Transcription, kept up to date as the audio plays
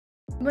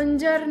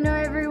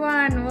Buongiorno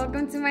everyone!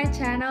 Welcome to my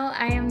channel.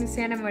 I am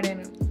Luciana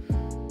Moreno.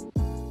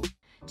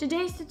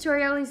 Today's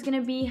tutorial is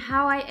gonna be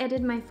how I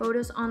edit my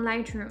photos on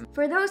Lightroom.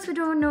 For those who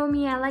don't know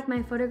me, I like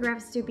my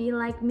photographs to be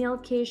like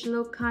milkish,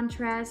 low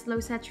contrast, low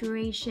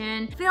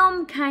saturation,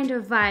 film kind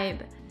of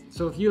vibe.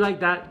 So if you like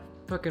that,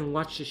 fucking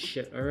watch this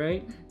shit,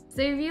 alright?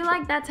 So if you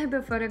like that type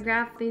of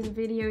photograph, this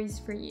video is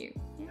for you.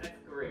 That's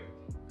great.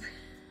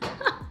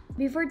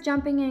 Before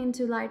jumping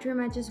into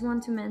Lightroom, I just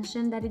want to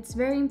mention that it's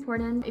very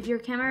important. If your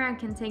camera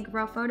can take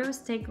raw photos,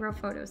 take raw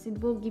photos. It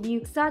will give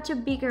you such a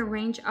bigger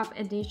range of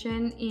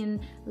edition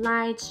in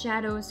lights,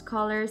 shadows,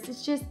 colors.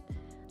 It's just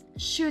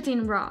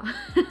shooting raw.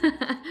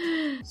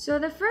 So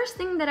the first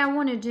thing that I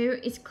want to do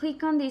is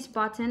click on this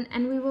button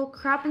and we will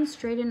crop and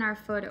straighten our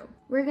photo.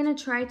 We're gonna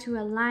try to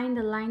align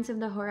the lines of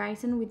the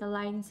horizon with the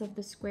lines of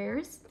the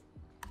squares.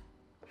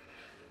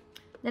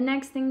 The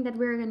next thing that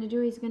we're gonna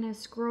do is gonna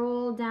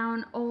scroll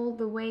down all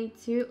the way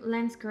to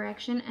lens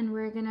correction, and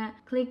we're gonna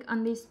click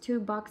on these two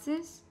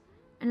boxes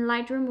and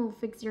Lightroom will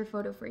fix your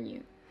photo for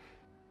you.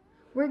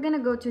 We're gonna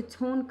go to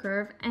tone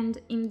curve, and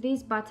in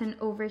this button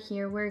over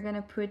here we're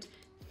gonna put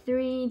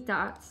 3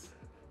 dots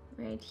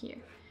right here.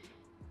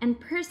 And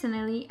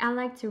personally, I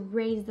like to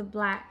raise the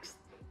blacks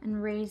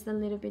and raise a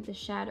little bit the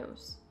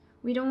shadows.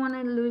 We don't want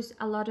to lose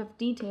a lot of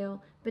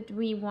detail, but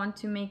we want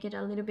to make it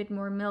a little bit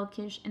more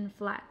milkish and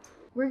flat.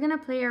 We're gonna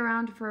play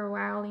around for a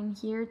while in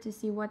here to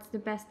see what's the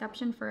best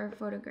option for our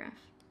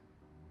photograph.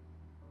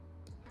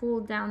 Pull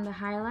down the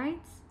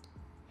highlights.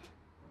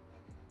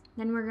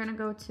 Then we're gonna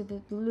go to the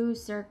blue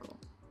circle.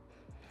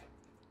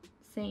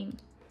 Same,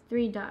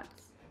 3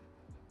 dots.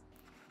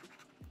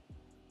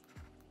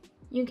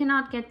 You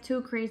cannot get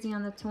too crazy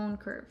on the tone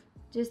curve.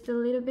 Just a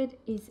little bit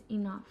is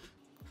enough.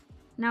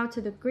 Now to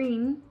the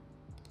green,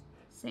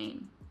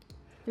 same,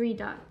 3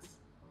 dots.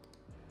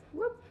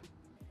 Whoop.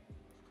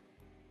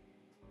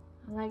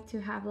 I like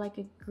to have like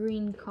a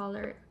green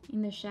color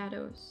in the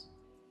shadows.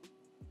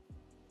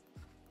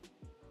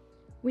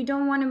 We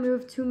don't want to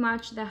move too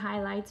much the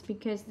highlights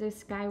because the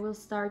sky will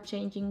start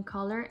changing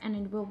color and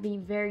it will be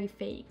very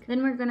fake.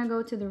 Then we're gonna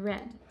go to the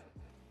red.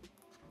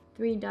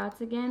 3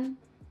 dots again.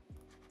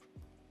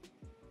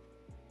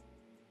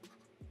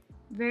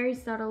 Very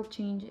subtle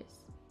changes.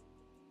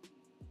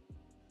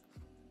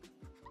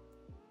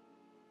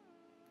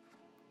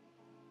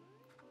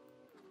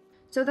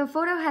 So the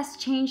photo has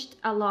changed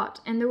a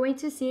lot, and the way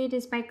to see it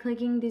is by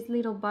clicking this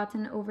little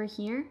button over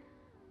here.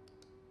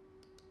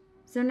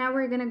 So now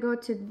we're gonna go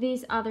to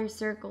this other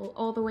circle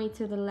all the way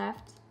to the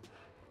left.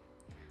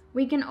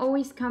 We can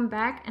always come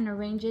back and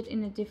arrange it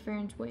in a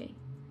different way.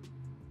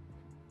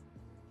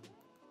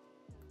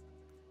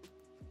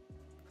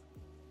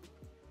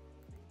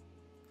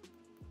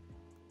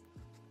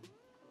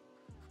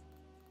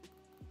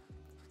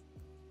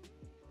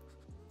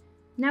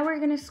 Now we're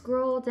gonna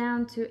scroll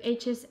down to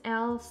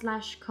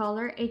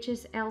HSL/color.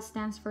 HSL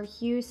stands for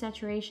hue,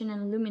 saturation,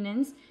 and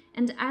luminance,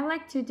 and I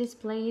like to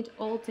display it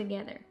all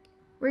together.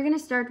 We're gonna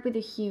start with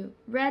the hue.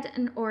 Red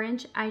and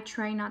orange, I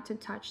try not to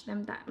touch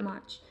them that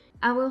much.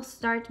 I will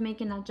start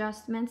making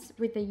adjustments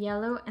with the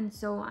yellow and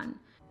so on.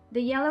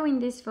 The yellow in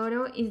this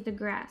photo is the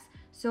grass.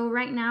 So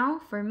right now,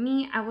 for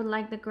me, I would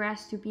like the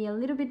grass to be a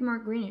little bit more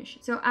greenish.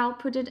 So I'll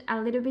put it a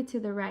little bit to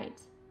the right.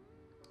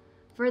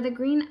 For the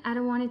green, I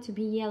don't want it to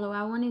be yellow.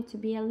 I want it to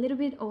be a little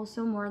bit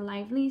also more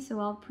lively, so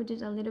I'll put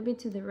it a little bit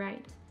to the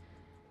right.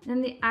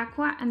 Then the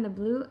aqua and the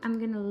blue, I'm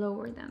gonna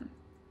lower them.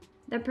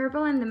 The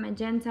purple and the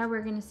magenta,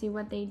 we're gonna see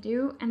what they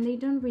do, and they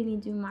don't really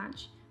do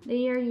much.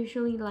 They are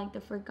usually like the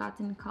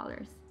forgotten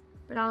colors,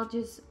 but I'll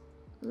just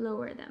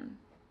lower them.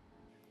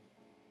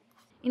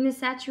 In the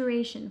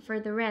saturation,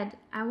 for the red,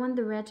 I want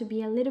the red to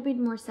be a little bit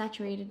more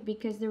saturated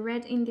because the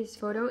red in this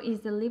photo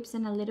is the lips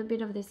and a little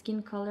bit of the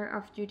skin color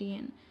of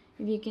Judianne.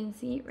 If you can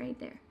see it right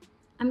there.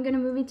 I'm gonna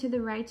move it to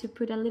the right to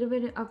put a little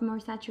bit of more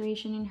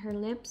saturation in her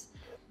lips.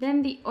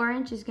 Then the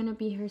orange is gonna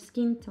be her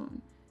skin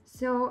tone.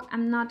 So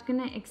I'm not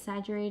gonna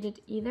exaggerate it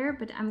either,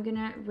 but I'm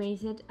gonna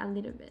raise it a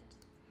little bit.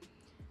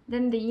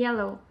 Then the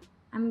yellow,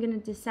 I'm gonna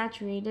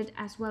desaturate it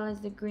as well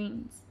as the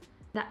greens,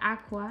 the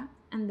aqua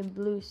and the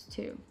blues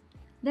too.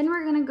 Then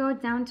we're gonna go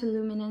down to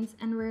luminance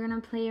and we're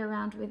gonna play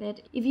around with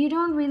it. If you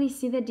don't really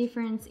see the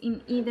difference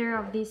in either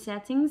of these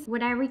settings,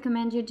 what I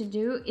recommend you to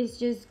do is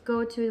just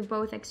go to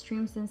both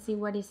extremes and see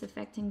what is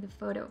affecting the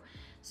photo.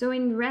 So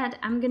in red,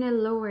 I'm gonna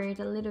lower it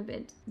a little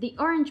bit. The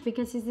orange,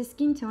 because it's the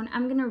skin tone,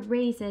 I'm gonna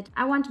raise it.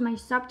 I want my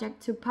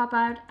subject to pop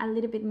out a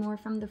little bit more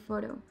from the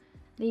photo.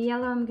 The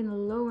yellow, I'm gonna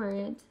lower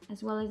it,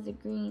 as well as the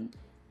green.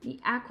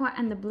 The aqua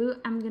and the blue,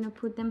 I'm gonna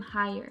put them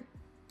higher.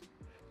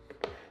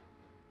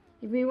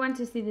 If we want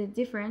to see the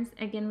difference,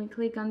 again, we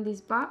click on this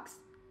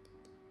box,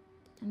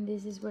 and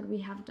this is what we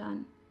have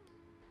done.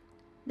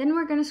 Then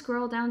we're gonna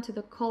scroll down to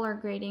the color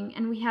grading,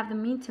 and we have the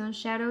midtone,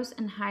 shadows,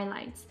 and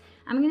highlights.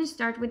 I'm gonna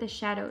start with the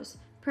shadows.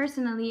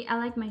 Personally, I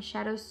like my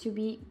shadows to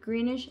be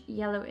greenish,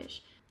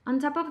 yellowish. On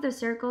top of the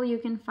circle, you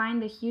can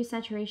find the hue,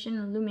 saturation,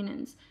 and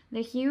luminance.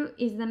 The hue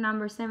is the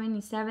number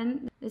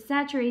 77, the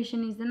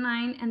saturation is the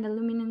 9, and the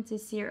luminance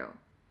is 0.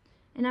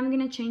 and I'm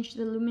gonna change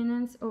the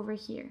luminance over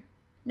here.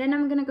 Then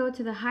I'm gonna go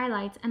to the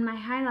highlights, and my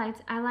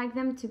highlights, I like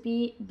them to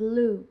be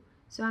blue.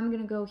 So I'm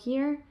gonna go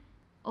here.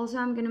 Also,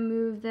 I'm gonna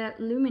move the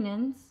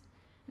luminance,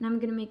 and I'm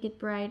gonna make it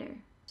brighter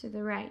to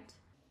the right.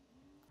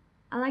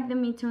 I like the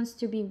midtones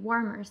to be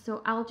warmer,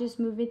 so I'll just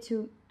move it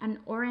to an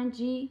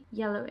orangey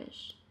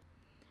yellowish.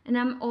 And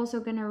I'm also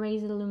gonna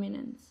raise the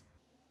luminance.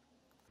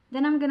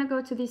 Then I'm gonna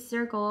go to this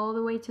circle all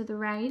the way to the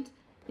right.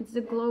 It's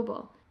the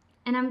global.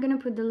 And I'm gonna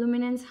put the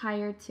luminance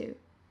higher too.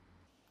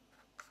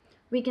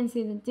 We can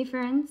see the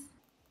difference.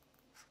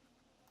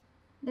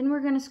 Then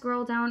we're gonna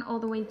scroll down all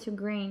the way to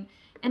grain.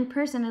 And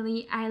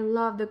personally, I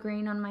love the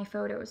grain on my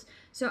photos.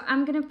 So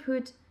I'm gonna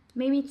put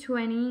maybe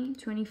 20,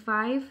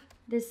 25,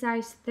 the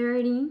size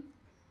 30,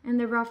 and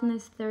the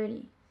roughness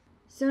 30.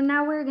 So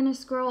now we're gonna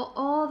scroll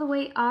all the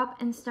way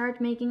up and start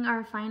making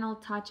our final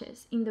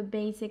touches in the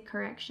basic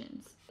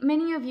corrections.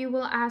 Many of you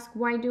will ask,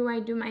 why do I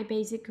do my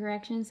basic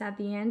corrections at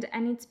the end?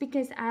 And it's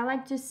because I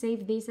like to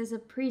save this as a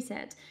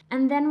preset.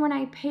 And then when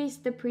I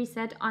paste the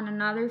preset on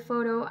another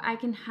photo, I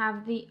can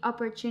have the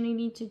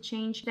opportunity to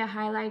change the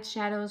highlights,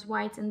 shadows,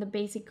 whites, and the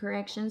basic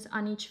corrections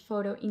on each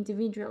photo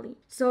individually.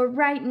 So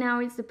right now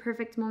is the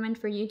perfect moment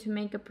for you to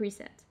make a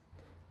preset.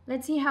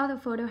 Let's see how the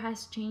photo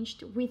has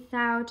changed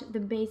without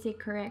the basic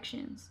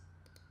corrections.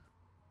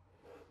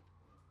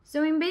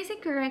 So in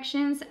basic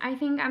corrections, I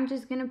think I'm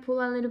just gonna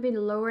pull a little bit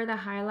lower the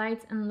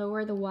highlights and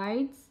lower the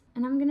whites.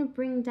 And I'm gonna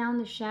bring down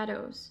the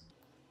shadows,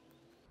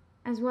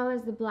 as well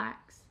as the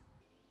blacks.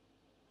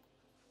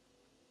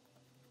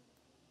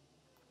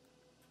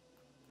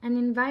 And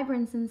in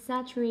vibrance and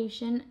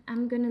saturation,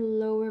 I'm gonna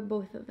lower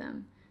both of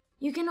them.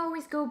 You can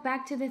always go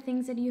back to the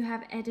things that you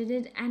have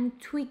edited and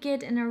tweak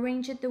it and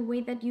arrange it the way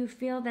that you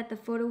feel that the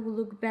photo will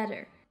look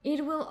better.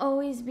 It will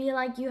always be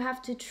like you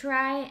have to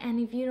try, and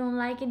if you don't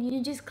like it,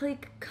 you just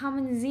click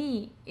Command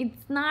Z.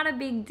 It's not a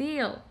big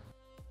deal.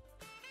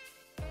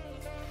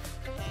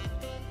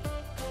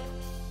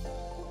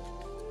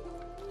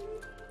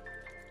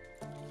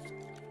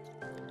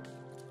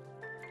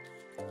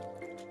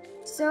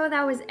 So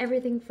that was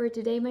everything for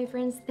today, my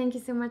friends. Thank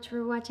you so much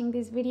for watching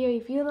this video.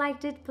 If you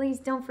liked it, please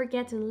don't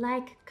forget to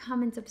like,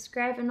 comment,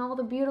 subscribe, and all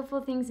the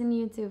beautiful things on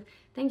YouTube.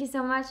 Thank you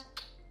so much.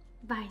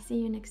 Bye. See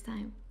you next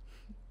time.